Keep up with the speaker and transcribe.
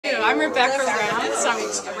I'm Rebacca Rounds.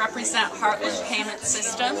 I represent Heartland Payment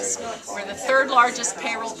Systems. We're the third largest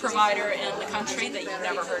payroll provider in the country that you've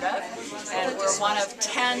never heard of, and we're one of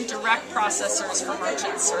 10 direct processors for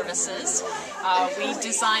merchant services. We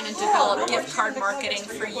design and develop gift card marketing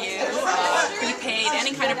for you, prepaid,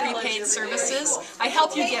 any kind of prepaid services. I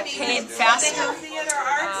help you get paid faster.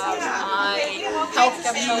 I help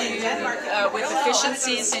you with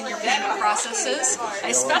efficiencies in your payment processes. I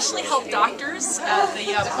especially help doctors at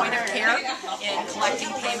the point of care in collecting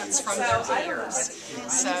payments from their payers.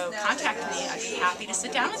 So contact me. I'd be happy to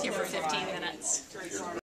sit down with you for 15 minutes.